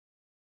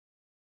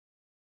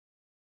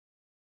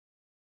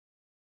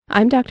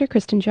I'm Dr.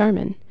 Kristen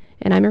Jarman,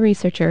 and I'm a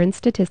researcher in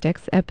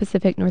statistics at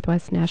Pacific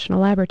Northwest National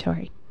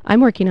Laboratory.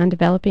 I'm working on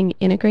developing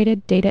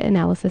integrated data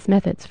analysis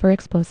methods for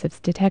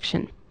explosives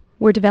detection.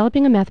 We're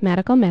developing a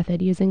mathematical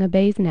method using a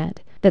Bayes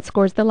net that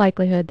scores the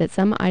likelihood that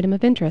some item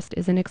of interest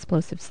is an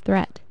explosives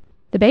threat.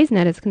 The Bayes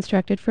net is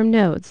constructed from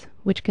nodes,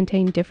 which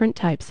contain different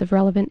types of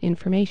relevant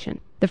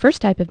information. The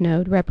first type of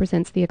node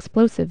represents the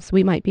explosives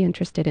we might be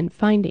interested in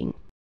finding.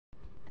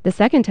 The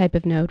second type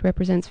of node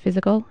represents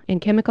physical and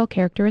chemical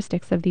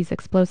characteristics of these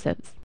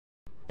explosives.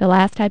 The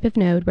last type of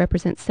node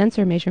represents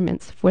sensor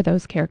measurements for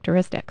those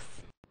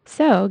characteristics.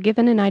 So,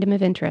 given an item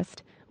of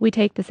interest, we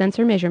take the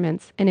sensor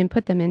measurements and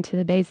input them into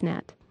the Bayes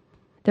net.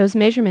 Those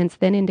measurements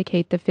then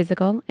indicate the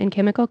physical and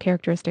chemical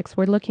characteristics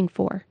we're looking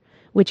for,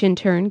 which in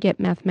turn get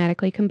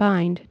mathematically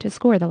combined to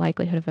score the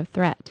likelihood of a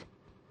threat.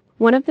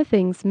 One of the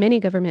things many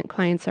government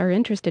clients are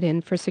interested in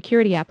for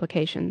security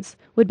applications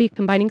would be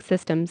combining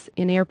systems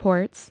in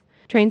airports,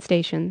 train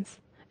stations,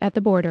 at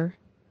the border,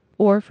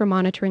 or for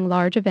monitoring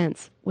large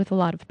events with a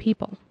lot of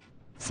people.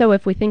 So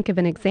if we think of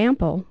an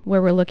example where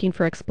we're looking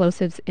for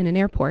explosives in an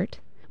airport,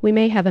 we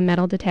may have a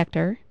metal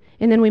detector,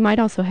 and then we might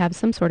also have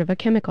some sort of a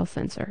chemical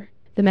sensor.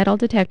 The metal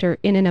detector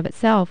in and of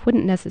itself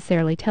wouldn't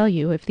necessarily tell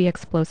you if the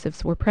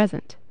explosives were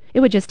present. It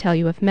would just tell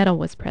you if metal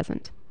was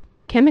present.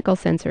 Chemical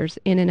sensors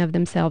in and of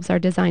themselves are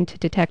designed to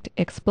detect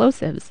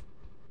explosives,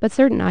 but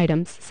certain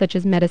items, such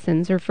as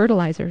medicines or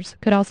fertilizers,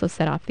 could also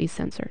set off these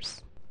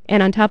sensors.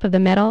 And on top of the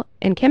metal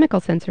and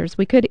chemical sensors,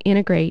 we could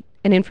integrate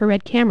an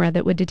infrared camera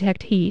that would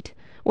detect heat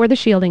or the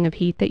shielding of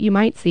heat that you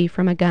might see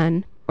from a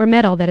gun or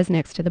metal that is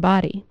next to the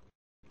body.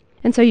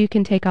 And so you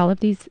can take all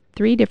of these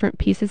three different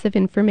pieces of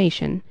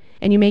information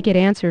and you may get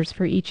answers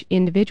for each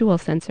individual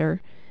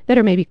sensor that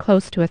are maybe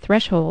close to a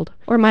threshold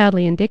or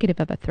mildly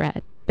indicative of a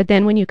threat. But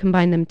then when you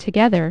combine them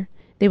together,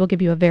 they will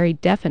give you a very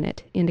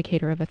definite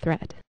indicator of a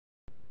threat.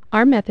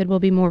 Our method will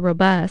be more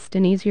robust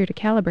and easier to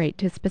calibrate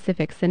to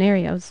specific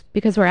scenarios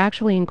because we're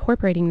actually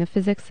incorporating the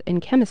physics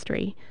and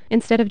chemistry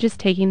instead of just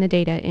taking the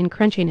data and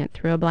crunching it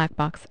through a black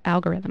box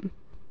algorithm.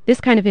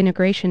 This kind of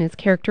integration is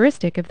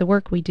characteristic of the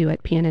work we do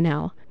at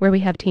PNNL, where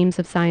we have teams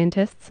of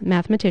scientists,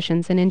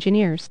 mathematicians, and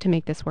engineers to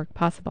make this work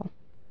possible.